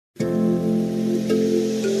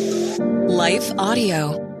Life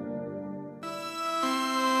Audio.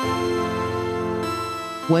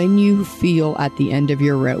 When you feel at the end of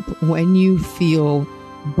your rope, when you feel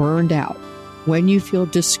burned out, when you feel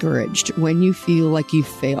discouraged, when you feel like you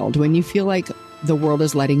failed, when you feel like the world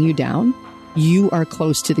is letting you down, you are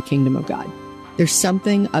close to the kingdom of God. There's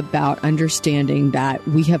something about understanding that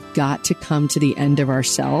we have got to come to the end of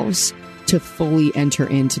ourselves to fully enter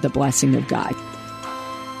into the blessing of God.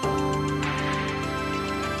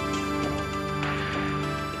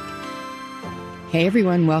 Hey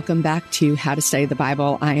everyone, welcome back to How to Study the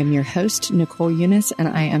Bible. I am your host, Nicole Eunice, and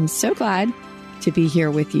I am so glad to be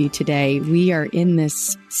here with you today. We are in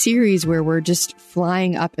this series where we're just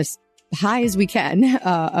flying up as high as we can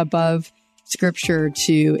above Scripture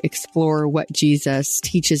to explore what Jesus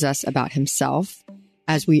teaches us about himself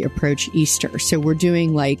as we approach Easter. So we're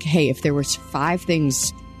doing like, hey, if there was 5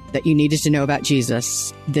 things that you needed to know about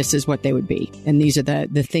Jesus, this is what they would be. And these are the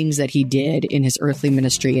things that he did in his earthly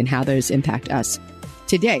ministry and how those impact us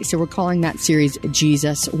today. So we're calling that series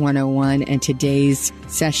Jesus 101, and today's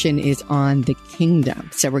session is on the kingdom.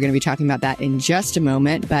 So we're going to be talking about that in just a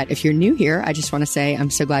moment. But if you're new here, I just want to say I'm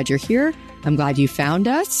so glad you're here. I'm glad you found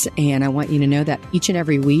us. And I want you to know that each and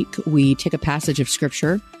every week we take a passage of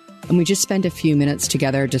Scripture and we just spend a few minutes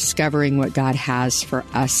together discovering what God has for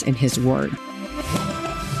us in his word.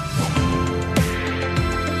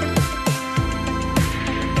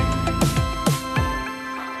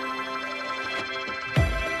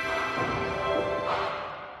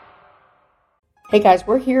 Hey guys,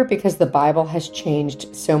 we're here because the Bible has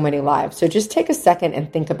changed so many lives. So just take a second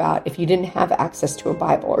and think about if you didn't have access to a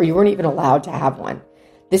Bible or you weren't even allowed to have one.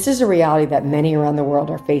 This is a reality that many around the world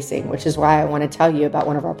are facing, which is why I want to tell you about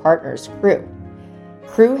one of our partners, Cru.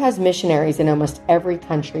 Cru has missionaries in almost every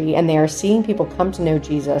country, and they are seeing people come to know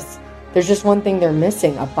Jesus. There's just one thing they're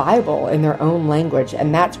missing, a Bible in their own language,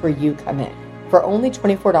 and that's where you come in. For only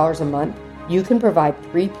 $24 a month, you can provide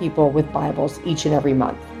 3 people with Bibles each and every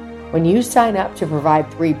month. When you sign up to provide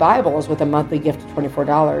 3 Bibles with a monthly gift of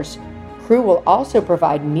 $24, Cru will also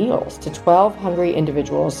provide meals to 12 hungry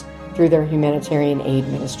individuals through their humanitarian aid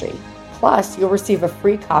ministry. Plus, you'll receive a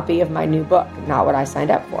free copy of my new book, Not What I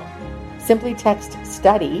Signed Up For. Simply text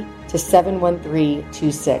STUDY to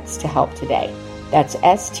 71326 to help today. That's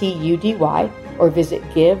STUDY, or visit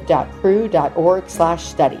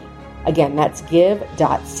give.cru.org/study. Again, that's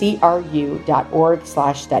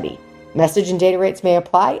give.cru.org/study. Message and data rates may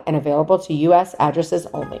apply and available to U.S. addresses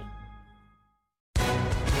only.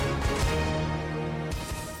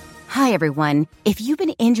 Hi, everyone. If you've been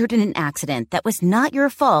injured in an accident that was not your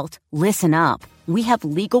fault, listen up. We have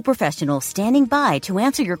legal professionals standing by to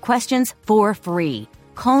answer your questions for free.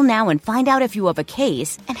 Call now and find out if you have a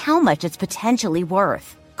case and how much it's potentially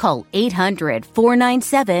worth. Call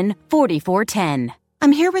 800-497-4410.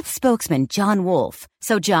 I'm here with spokesman John Wolf.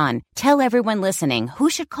 So, John, tell everyone listening who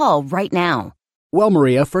should call right now. Well,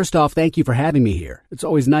 Maria, first off, thank you for having me here. It's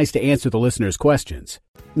always nice to answer the listeners' questions.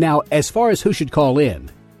 Now, as far as who should call in,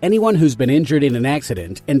 anyone who's been injured in an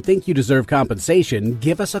accident and think you deserve compensation,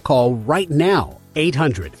 give us a call right now.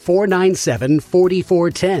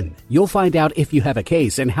 800-497-4410. You'll find out if you have a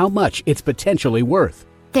case and how much it's potentially worth.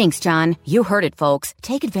 Thanks, John. You heard it, folks.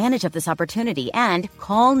 Take advantage of this opportunity and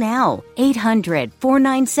call now.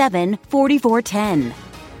 800-497-4410.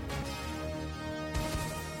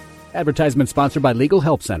 Advertisement sponsored by Legal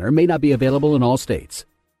Help Center. May not be available in all states.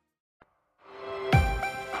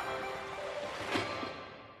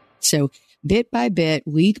 So bit by bit,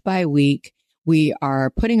 week by week, we are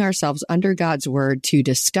putting ourselves under God's word to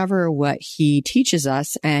discover what he teaches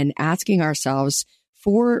us and asking ourselves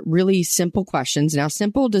 4 really simple questions. Now,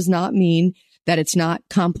 simple does not mean that it's not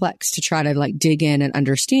complex to try to dig in and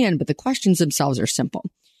understand, but the questions themselves are simple.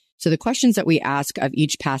 So the questions that we ask of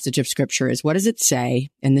each passage of Scripture is, what does it say?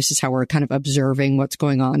 And this is how we're kind of observing what's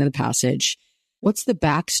going on in the passage. What's the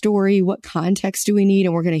backstory? What context do we need?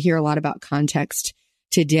 And we're going to hear a lot about context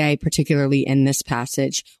today, particularly in this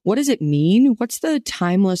passage. What does it mean? What's the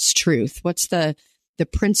timeless truth? What's the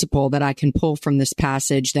principle that I can pull from this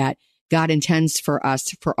passage that God intends for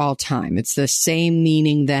us for all time? It's the same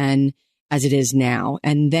meaning then as it is now.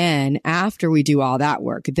 And then after we do all that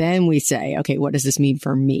work, then we say, okay, what does this mean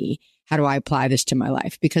for me? How do I apply this to my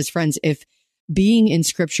life? Because friends, if being in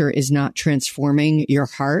Scripture is not transforming your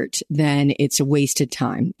heart, then it's a wasted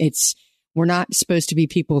time. We're not supposed to be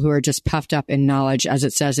people who are just puffed up in knowledge, as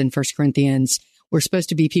it says in 1 Corinthians. We're supposed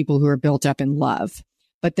to be people who are built up in love.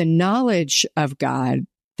 But the knowledge of God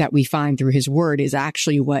that we find through his word is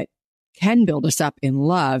actually what can build us up in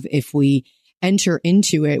love if we enter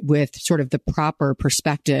into it with sort of the proper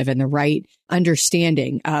perspective and the right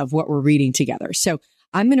understanding of what we're reading together. So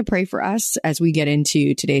I'm going to pray for us as we get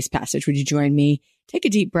into today's passage. Would you join me? Take a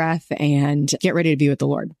deep breath and get ready to be with the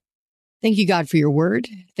Lord. Thank you, God, for your word.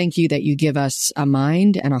 Thank you that you give us a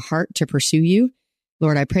mind and a heart to pursue you.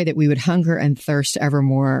 Lord, I pray that we would hunger and thirst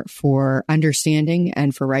evermore for understanding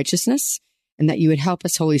and for righteousness, and that you would help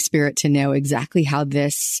us, Holy Spirit, to know exactly how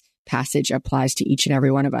this passage applies to each and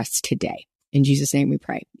every one of us today. In Jesus' name we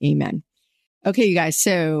pray. Amen. Okay, you guys.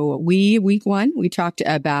 So week one, we talked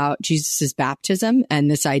about Jesus's baptism and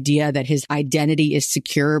this idea that his identity is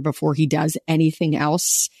secure before he does anything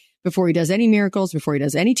else, before he does any miracles, before he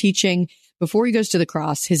does any teaching, before he goes to the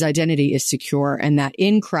cross, his identity is secure, and that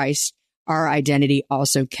in Christ, our identity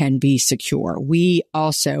also can be secure. We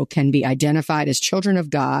also can be identified as children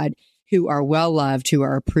of God who are well loved, who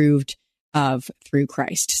are approved of through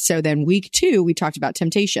Christ. So then week two, we talked about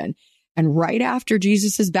temptation. And right after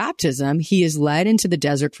Jesus's baptism, he is led into the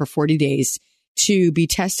desert for 40 days to be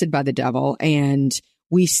tested by the devil. And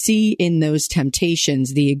we see in those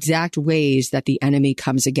temptations the exact ways that the enemy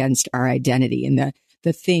comes against our identity and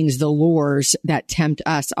the things, the lures that tempt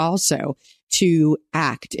us also to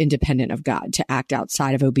act independent of God, to act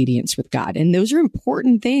outside of obedience with God. And those are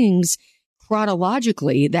important things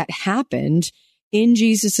chronologically that happened in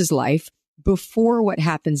Jesus's life before what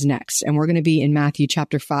happens next. And we're going to be in Matthew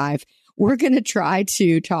chapter 5. We're going to try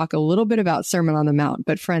to talk a little bit about Sermon on the Mount.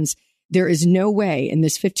 But friends, there is no way in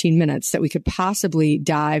this 15 minutes that we could possibly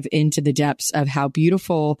dive into the depths of how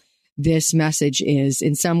beautiful this message is.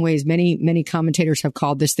 In some ways, many commentators have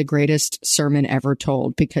called this the greatest sermon ever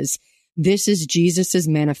told, because this is Jesus's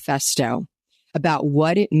manifesto about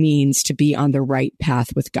what it means to be on the right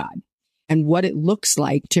path with God and what it looks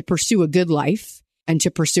like to pursue a good life and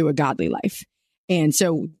to pursue a godly life. And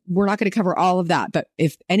so we're not going to cover all of that, but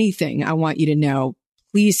if anything, I want you to know,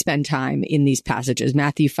 please spend time in these passages,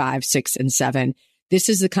 Matthew 5, 6, and 7. This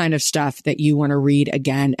is the kind of stuff that you want to read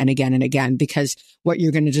again and again and again, because what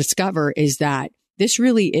you're going to discover is that this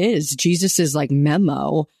really is Jesus's like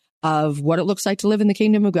memo of what it looks like to live in the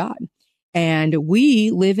kingdom of God. And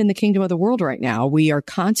we live in the kingdom of the world right now. We are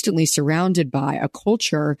constantly surrounded by a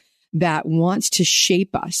culture that wants to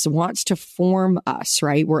shape us, wants to form us,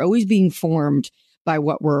 right? We're always being formed by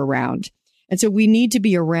what we're around. And so we need to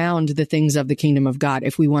be around the things of the kingdom of God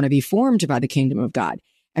if we want to be formed by the kingdom of God.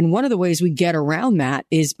 And one of the ways we get around that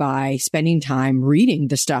is by spending time reading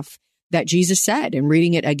the stuff that Jesus said and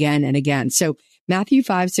reading it again and again. So Matthew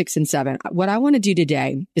 5, 6, and 7. What I want to do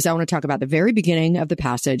today is I want to talk about the very beginning of the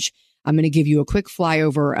passage. I'm going to give you a quick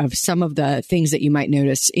flyover of some of the things that you might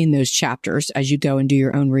notice in those chapters as you go and do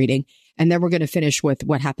your own reading. And then we're going to finish with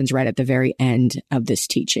what happens right at the very end of this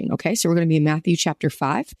teaching. Okay, so we're going to be in Matthew chapter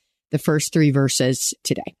 5, the first 3 verses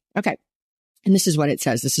today. Okay, and this is what it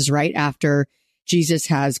says. This is right after Jesus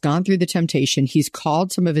has gone through the temptation. He's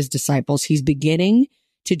called some of his disciples. He's beginning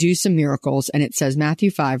to do some miracles. And it says, Matthew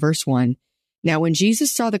 5, verse 1, "Now when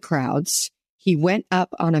Jesus saw the crowds, he went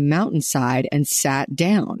up on a mountainside and sat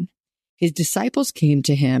down. His disciples came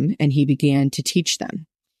to him, and he began to teach them.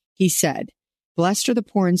 He said, 'Blessed are the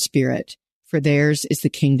poor in spirit, for theirs is the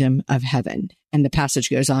kingdom of heaven.'" And the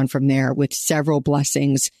passage goes on from there with several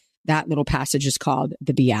blessings. That little passage is called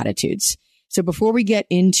the Beatitudes. So before we get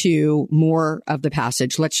into more of the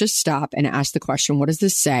passage, let's just stop and ask the question, what does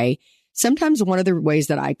this say? Sometimes one of the ways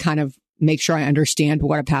that I kind of make sure I understand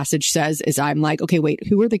what a passage says is I'm like, okay, wait,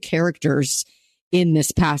 who are the characters in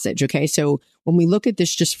this passage? Okay, so when we look at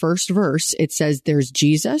this just first verse, it says there's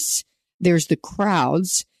Jesus, there's the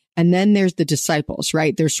crowds, and then there's the disciples,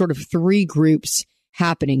 right? There's sort of 3 groups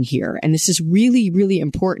happening here. And this is really, really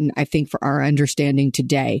important, I think, for our understanding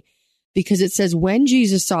today, because it says when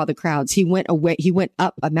Jesus saw the crowds, he went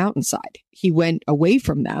up a mountainside. He went away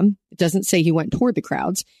from them. It doesn't say he went toward the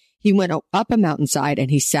crowds. He went up a mountainside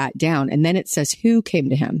and he sat down. And then it says who came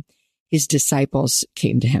to him? His disciples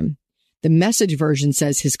came to him. The Message version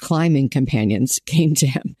says his climbing companions came to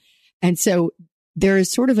him. And so there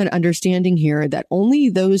is sort of an understanding here that only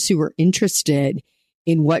those who were interested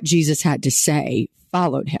in what Jesus had to say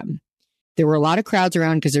followed him. There were a lot of crowds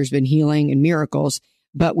around because there's been healing and miracles.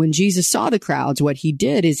 But when Jesus saw the crowds, what he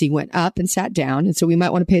did is he went up and sat down. And so we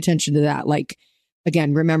might want to pay attention to that. Like,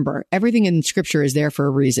 again, remember, everything in scripture is there for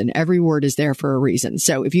a reason. Every word is there for a reason.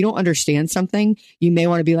 So if you don't understand something, you may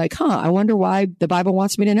want to be like, I wonder why the Bible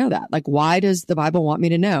wants me to know that. Like, why does the Bible want me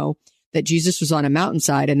to know that Jesus was on a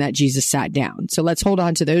mountainside and that Jesus sat down? So let's hold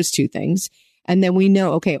on to those 2 things. And then we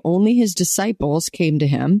know, okay, only his disciples came to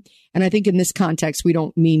him. And I think in this context, we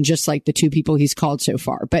don't mean just like the 2 people he's called so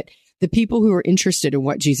far, but the people who are interested in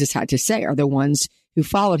what Jesus had to say are the ones who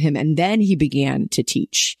followed him. And then he began to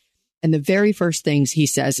teach. And the very first things he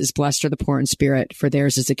says is, "Blessed are the poor in spirit, for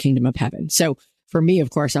theirs is the kingdom of heaven." So for me,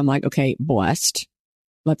 of course, I'm like, okay, blessed.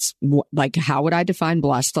 How would I define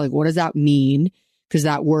blessed? Like, what does that mean? Because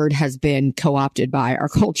that word has been co-opted by our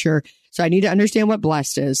culture. So I need to understand what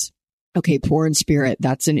blessed is. Okay, poor in spirit.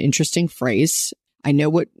 That's an interesting phrase. I know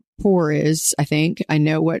what poor is, I think. I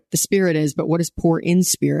know what the spirit is, but what is poor in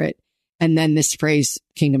spirit? And then this phrase,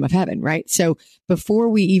 kingdom of heaven, right? So before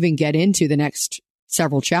we even get into the next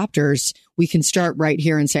several chapters, we can start right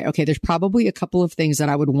here and say, okay, there's probably a couple of things that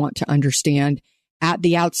I would want to understand at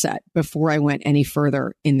the outset before I went any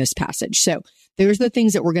further in this passage. So there's the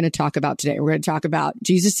things that we're going to talk about today. We're going to talk about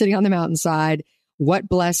Jesus sitting on the mountainside, what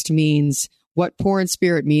blessed means, what poor in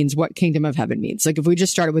spirit means, what kingdom of heaven means. Like if we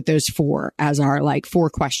just started with those four as our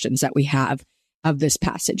four questions that we have of this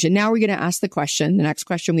passage. And now we're going to ask the next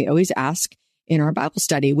question we always ask in our Bible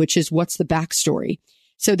study, which is what's the backstory?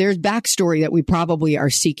 So there's backstory that we probably are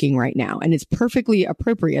seeking right now. And it's perfectly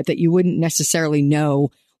appropriate that you wouldn't necessarily know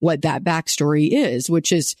what that backstory is,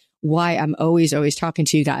 which is why I'm always talking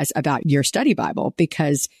to you guys about your study Bible,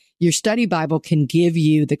 because your study Bible can give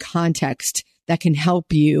you the context that can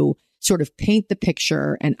help you sort of paint the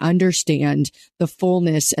picture and understand the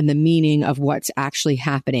fullness and the meaning of what's actually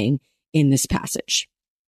happening in this passage.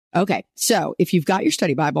 Okay, so if you've got your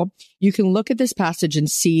study Bible, you can look at this passage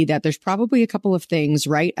and see that there's probably a couple of things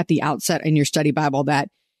right at the outset in your study Bible that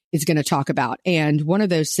is going to talk about. And one of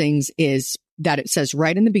those things is that it says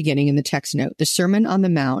right in the beginning in the text note, the Sermon on the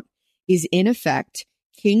Mount is in effect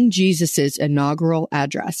King Jesus's inaugural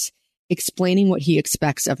address, explaining what he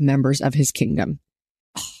expects of members of his kingdom.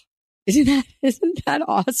 Oh, isn't that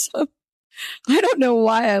awesome? I don't know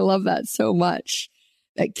why I love that so much.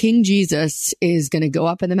 That King Jesus is going to go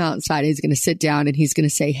up in the mountainside. He's going to sit down and he's going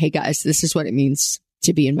to say, hey guys, this is what it means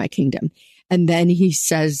to be in my kingdom. And then he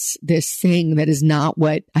says this thing that is not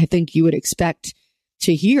what I think you would expect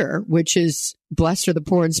to hear, which is blessed are the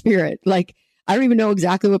poor in spirit. Like, I don't even know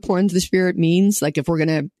exactly what poor in the spirit means. Like if we're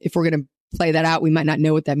going to play that out, we might not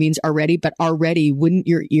know what that means already, but already wouldn't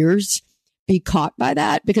your ears be caught by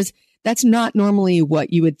that? Because that's not normally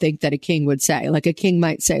what you would think that a king would say. Like a king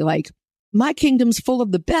might say like, my kingdom's full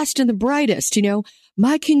of the best and the brightest,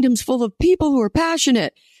 my kingdom's full of people who are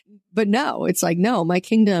passionate. But no, it's like, no, my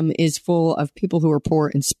kingdom is full of people who are poor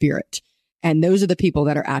in spirit. And those are the people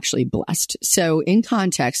that are actually blessed. So in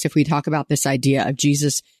context, if we talk about this idea of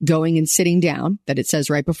Jesus going and sitting down, that it says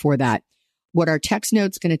right before that, what our text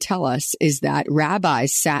note's going to tell us is that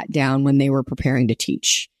rabbis sat down when they were preparing to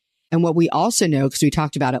teach. And what we also know, because we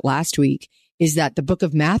talked about it last week, is that the book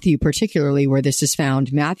of Matthew, particularly where this is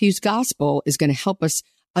found, Matthew's gospel is going to help us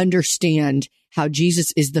understand how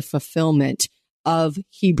Jesus is the fulfillment of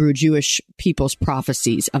Hebrew Jewish people's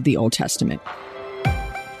prophecies of the Old Testament.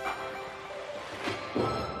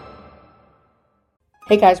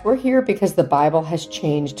 Hey guys, we're here because the Bible has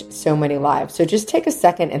changed so many lives. So just take a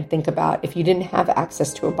second and think about if you didn't have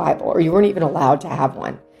access to a Bible or you weren't even allowed to have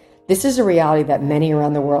one. This is a reality that many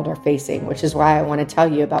around the world are facing, which is why I want to tell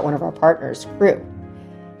you about one of our partners, Cru.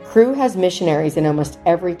 Cru has missionaries in almost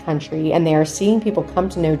every country, and they are seeing people come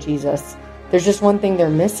to know Jesus. There's just one thing they're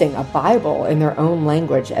missing, a Bible in their own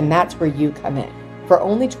language, and that's where you come in. For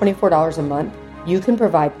only $24 a month, you can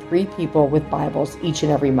provide 3 people with Bibles each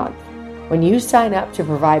and every month. When you sign up to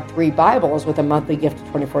provide 3 Bibles with a monthly gift of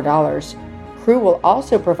 $24, Cru will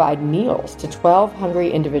also provide meals to 12 hungry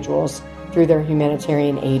individuals through their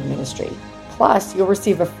humanitarian aid ministry. Plus, you'll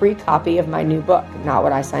receive a free copy of my new book, Not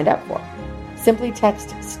What I Signed Up For. Simply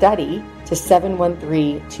text STUDY to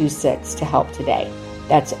 71326 to help today.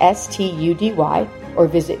 That's STUDY, or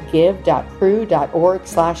visit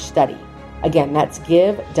give.cru.org/study. Again, that's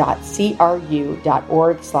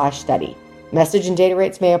give.cru.org/study. Message and data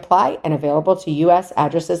rates may apply and available to U.S.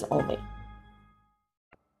 addresses only.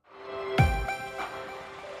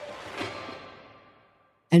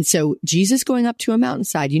 And so Jesus going up to a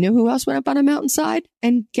mountainside, you know who else went up on a mountainside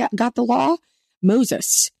and got the law?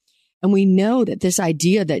 Moses. And we know that this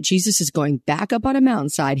idea that Jesus is going back up on a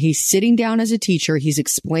mountainside, he's sitting down as a teacher, he's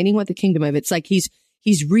explaining what the kingdom of, it's like he's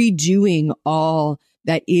redoing all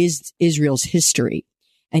that is Israel's history.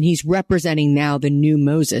 And he's representing now the new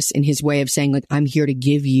Moses in his way of saying, like, I'm here to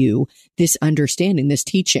give you this understanding, this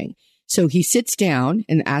teaching. So he sits down,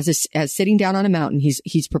 and as sitting down on a mountain,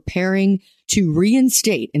 he's preparing to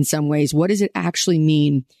reinstate in some ways, what does it actually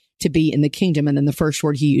mean to be in the kingdom? And then the first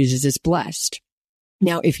word he uses is blessed.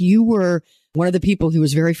 Now, if you were one of the people who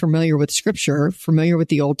was very familiar with scripture, familiar with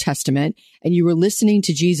the Old Testament, and you were listening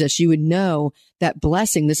to Jesus, you would know that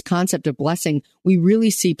blessing, this concept of blessing, we really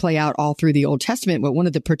see play out all through the Old Testament. But one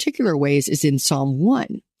of the particular ways is in Psalm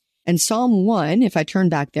 1. And Psalm 1, if I turn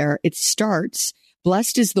back there, it starts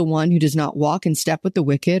Blessed is the one who does not walk in step with the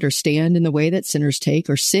wicked, or stand in the way that sinners take,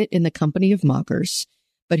 or sit in the company of mockers,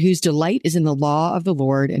 but whose delight is in the law of the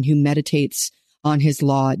Lord, and who meditates on his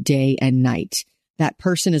law day and night. That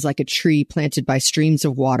person is like a tree planted by streams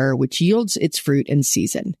of water, which yields its fruit in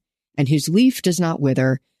season, and whose leaf does not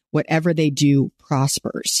wither. Whatever they do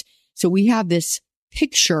prospers. So we have this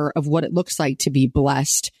picture of what it looks like to be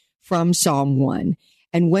blessed from Psalm 1.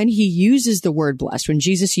 And when he uses the word blessed, when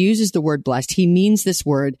Jesus uses the word blessed, he means this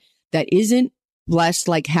word that isn't blessed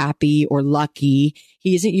like happy or lucky.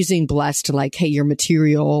 He isn't using blessed like, hey, your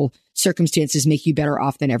material circumstances make you better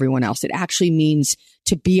off than everyone else. It actually means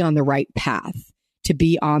to be on the right path, to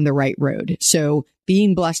be on the right road. So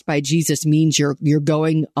being blessed by Jesus means you're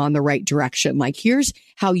going on the right direction. Like, here's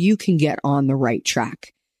how you can get on the right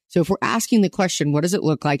track. So if we're asking the question, what does it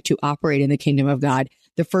look like to operate in the kingdom of God?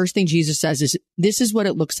 The first thing Jesus says is, this is what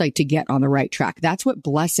it looks like to get on the right track. That's what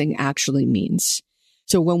blessing actually means.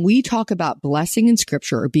 So when we talk about blessing in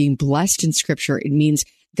Scripture or being blessed in Scripture, it means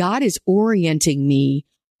God is orienting me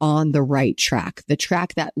on the right track, the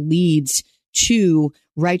track that leads to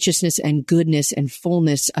righteousness and goodness and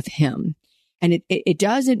fullness of Him. And it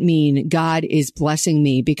doesn't mean God is blessing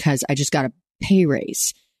me because I just got a pay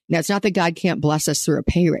raise. Now, it's not that God can't bless us through a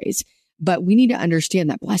pay raise, but we need to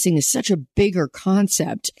understand that blessing is such a bigger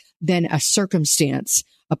concept than a circumstance,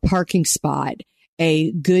 a parking spot,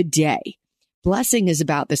 a good day. Blessing is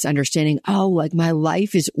about this understanding, like my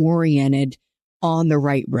life is oriented on the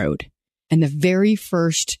right road. And the very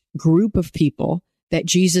first group of people that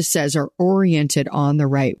Jesus says are oriented on the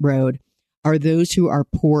right road are those who are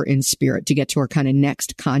poor in spirit, to get to our kind of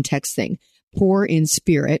next context thing. Poor in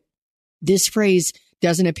spirit. This phrase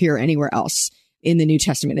doesn't appear anywhere else in the New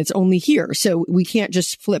Testament. It's only here. So we can't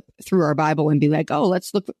just flip through our Bible and be like,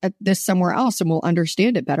 let's look at this somewhere else and we'll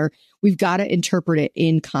understand it better. We've got to interpret it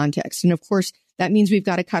in context. And of course, that means we've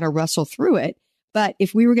got to kind of wrestle through it. But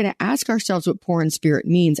if we were going to ask ourselves what poor in spirit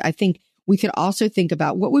means, I think we could also think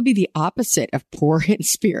about what would be the opposite of poor in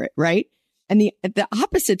spirit, right? And the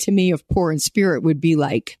opposite to me of poor in spirit would be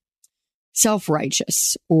like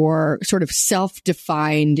self-righteous or sort of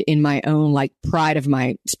self-defined in my own like pride of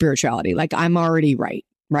my spirituality. Like I'm already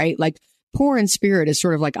right? Like poor in spirit is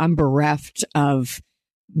sort of like I'm bereft of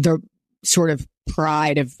the sort of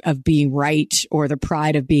pride of being right or the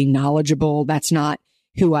pride of being knowledgeable. That's not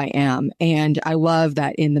who I am. And I love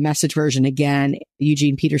that in the Message version, again,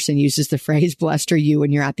 Eugene Peterson uses the phrase, blessed are you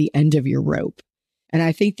when you're at the end of your rope. And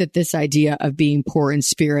I think that this idea of being poor in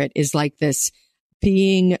spirit is like this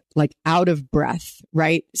being like out of breath,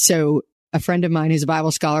 right? So a friend of mine who's a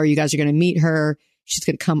Bible scholar, you guys are going to meet her. She's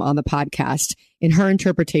going to come on the podcast. In her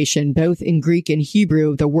interpretation, both in Greek and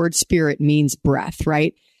Hebrew, the word spirit means breath,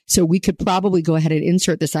 right? So we could probably go ahead and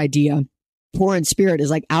insert this idea. Poor in spirit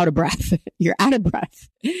is like out of breath. You're out of breath.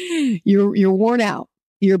 You're worn out.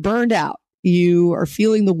 You're burned out. You are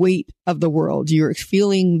feeling the weight of the world. You're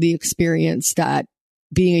feeling the experience that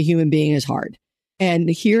being a human being is hard. And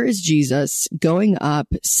here is Jesus going up,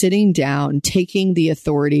 sitting down, taking the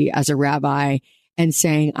authority as a rabbi and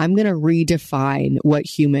saying, I'm going to redefine what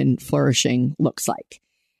human flourishing looks like.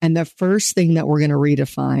 And the first thing that we're going to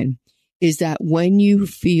redefine is that when you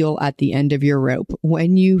feel at the end of your rope,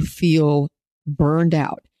 when you feel burned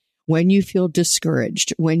out, when you feel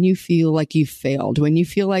discouraged, when you feel like you've failed, when you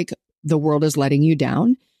feel like the world is letting you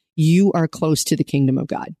down, you are close to the kingdom of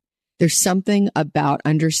God. There's something about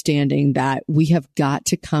understanding that we have got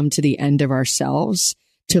to come to the end of ourselves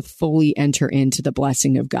to fully enter into the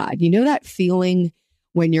blessing of God. You know that feeling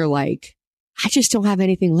when you're like, I just don't have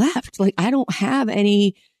anything left. Like I don't have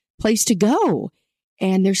any place to go.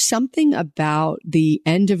 And there's something about the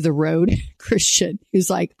end of the road Christian who's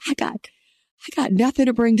like, I got nothing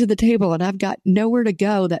to bring to the table and I've got nowhere to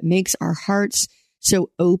go, that makes our hearts so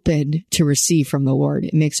open to receive from the Lord.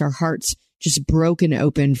 It makes our hearts just broken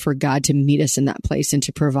open for God to meet us in that place and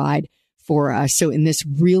to provide for us. So in this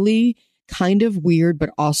really kind of weird, but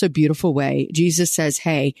also beautiful way, Jesus says,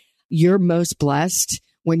 hey, you're most blessed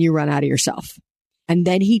when you run out of yourself. And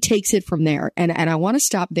then he takes it from there. And I want to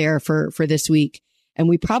stop there for this week. And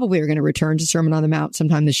we probably are going to return to Sermon on the Mount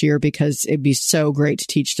sometime this year because it'd be so great to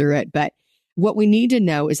teach through it. But what we need to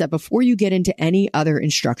know is that before you get into any other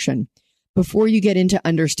instruction, before you get into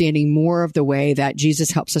understanding more of the way that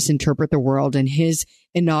Jesus helps us interpret the world and his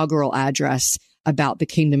inaugural address about the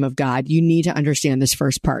kingdom of God, you need to understand this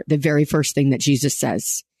first part, the very first thing that Jesus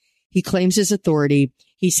says. He claims his authority.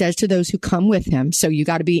 He says to those who come with him, so you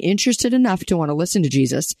got to be interested enough to want to listen to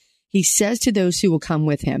Jesus. He says to those who will come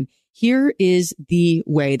with him, here is the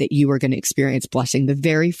way that you are going to experience blessing. The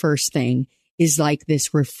very first thing is like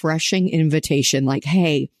this refreshing invitation, like,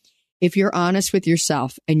 hey, If you're honest with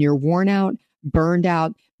yourself and you're worn out, burned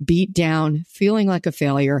out, beat down, feeling like a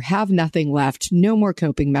failure, have nothing left, no more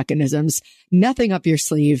coping mechanisms, nothing up your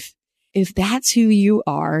sleeve, if that's who you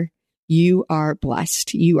are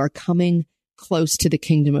blessed. You are coming close to the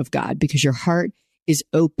kingdom of God because your heart is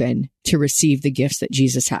open to receive the gifts that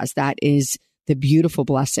Jesus has. That is the beautiful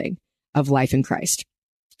blessing of life in Christ.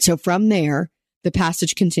 So from there, the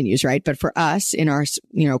passage continues, right? But for us in our,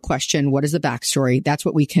 question, what is the backstory? That's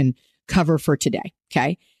what we can cover for today.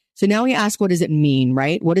 Okay. So now we ask, what does it mean,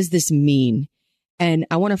 right? What does this mean? And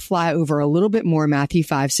I want to fly over a little bit more Matthew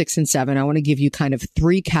 5, 6, and 7. I want to give you kind of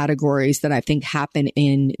three categories that I think happen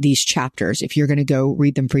in these chapters if you're going to go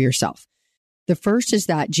read them for yourself. The first is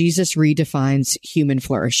that Jesus redefines human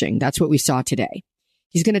flourishing. That's what we saw today.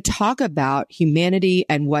 He's going to talk about humanity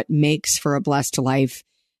and what makes for a blessed life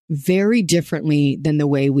very differently than the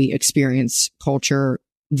way we experience culture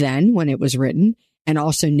then when it was written, and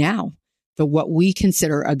also now. What we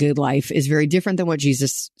consider a good life is very different than what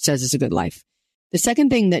Jesus says is a good life. The second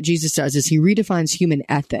thing that Jesus does is he redefines human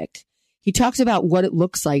ethic. He talks about what it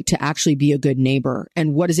looks like to actually be a good neighbor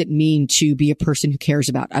and what does it mean to be a person who cares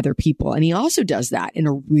about other people. And he also does that in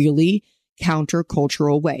a really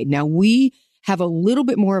countercultural way. Now, we have a little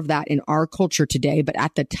bit more of that in our culture today, but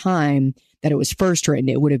at the time that it was first written,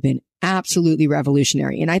 it would have been absolutely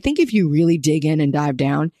revolutionary. And I think if you really dig in and dive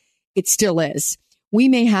down, it still is. We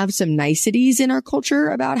may have some niceties in our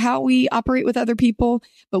culture about how we operate with other people,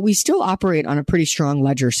 but we still operate on a pretty strong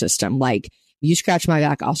ledger system. Like, you scratch my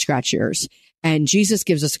back, I'll scratch yours. And Jesus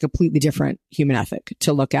gives us a completely different human ethic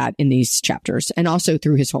to look at in these chapters and also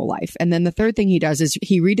through his whole life. And then the third thing he does is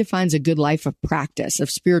he redefines a good life of practice, of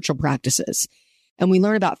spiritual practices. And we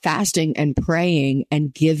learn about fasting and praying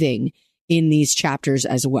and giving in these chapters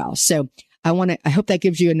as well. So I hope that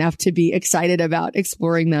gives you enough to be excited about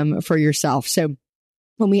exploring them for yourself. So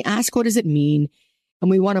when we ask, what does it mean?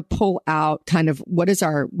 And we want to pull out kind of what is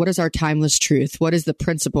our timeless truth? What is the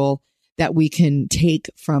principle that we can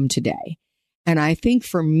take from today? And I think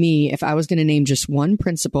for me, if I was going to name just one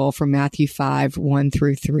principle from Matthew 5, 1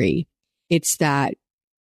 through 3, it's that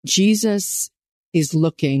Jesus is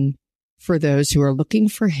looking for those who are looking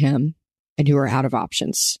for him and who are out of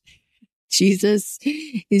options. Jesus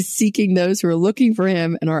is seeking those who are looking for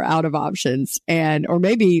him and are out of options. Or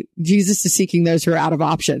maybe Jesus is seeking those who are out of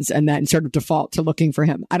options and then sort of default to looking for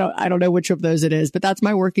him. I don't know which of those it is, but that's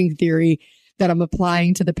my working theory that I'm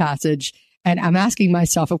applying to the passage. And I'm asking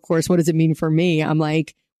myself, of course, what does it mean for me? I'm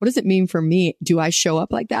like, what does it mean for me? Do I show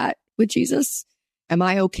up like that with Jesus? Am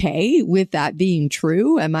I okay with that being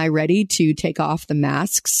true? Am I ready to take off the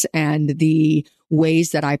masks and the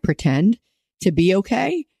ways that I pretend to be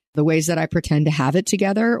okay? The ways that I pretend to have it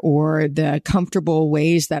together, or the comfortable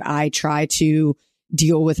ways that I try to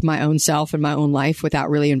deal with my own self and my own life without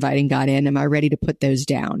really inviting God in? Am I ready to put those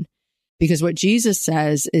down? Because what Jesus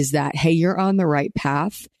says is that, hey, you're on the right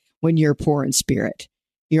path when you're poor in spirit.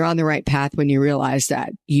 You're on the right path when you realize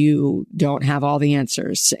that you don't have all the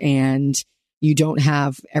answers and you don't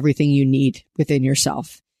have everything you need within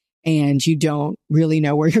yourself and you don't really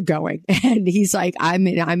know where you're going. And he's like, I'm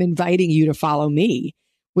inviting you to follow me.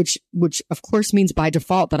 Which of course means by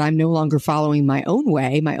default that I'm no longer following my own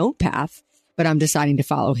way, my own path, but I'm deciding to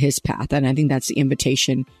follow his path. And I think that's the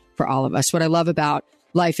invitation for all of us. What I love about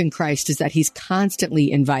life in Christ is that he's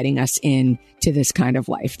constantly inviting us in to this kind of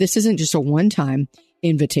life. This isn't just a one-time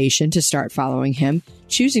invitation to start following him.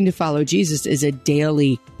 Choosing to follow Jesus is a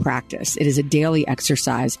daily practice. It is a daily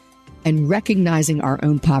exercise. And recognizing our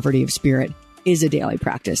own poverty of spirit is a daily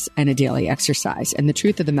practice and a daily exercise. And the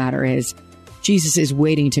truth of the matter is, Jesus is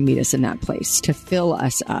waiting to meet us in that place, to fill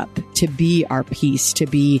us up, to be our peace, to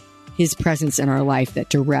be his presence in our life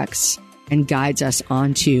that directs and guides us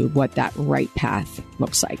onto what that right path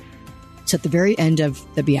looks like. So at the very end of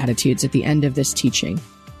the Beatitudes, at the end of this teaching,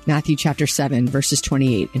 Matthew chapter 7, verses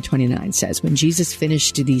 28 and 29 says, when Jesus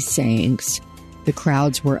finished these sayings, the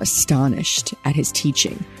crowds were astonished at his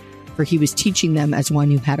teaching, for he was teaching them as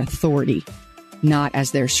one who had authority, not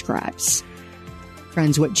as their scribes.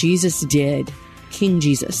 Friends, what Jesus did, King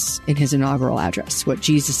Jesus in his inaugural address, what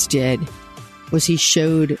Jesus did was he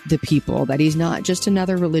showed the people that he's not just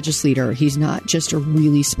another religious leader. He's not just a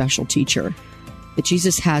really special teacher, that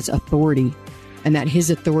Jesus has authority and that his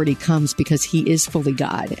authority comes because he is fully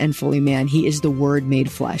God and fully man. He is the Word made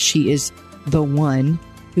flesh. He is the one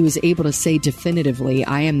who is able to say definitively,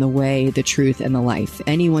 I am the way, the truth, and the life.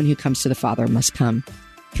 Anyone who comes to the Father must come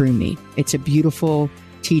through me. It's a beautiful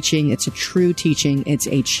teaching. It's a true teaching. It's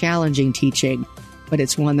a challenging teaching, but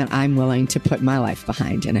it's one that I'm willing to put my life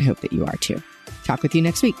behind, and I hope that you are too. Talk with you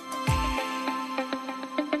next week.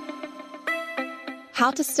 How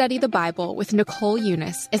to Study the Bible with Nicole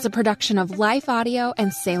Eunice is a production of Life Audio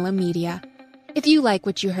and Salem Media. If you like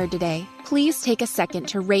what you heard today, please take a second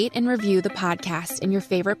to rate and review the podcast in your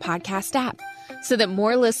favorite podcast app so that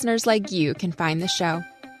more listeners like you can find the show.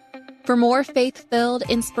 For more faith-filled,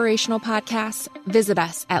 inspirational podcasts, visit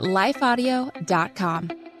us at lifeaudio.com.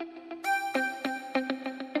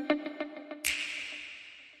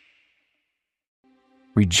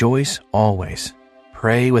 Rejoice always.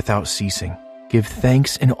 Pray without ceasing. Give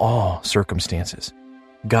thanks in all circumstances.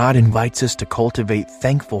 God invites us to cultivate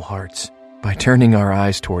thankful hearts by turning our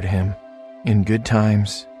eyes toward Him in good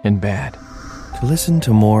times and bad. To listen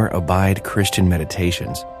to more Abide Christian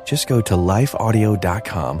Meditations, just go to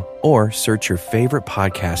lifeaudio.com or search your favorite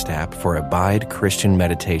podcast app for Abide Christian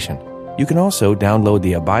Meditation. You can also download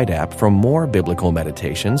the Abide app for more biblical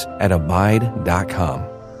meditations at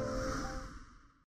abide.com.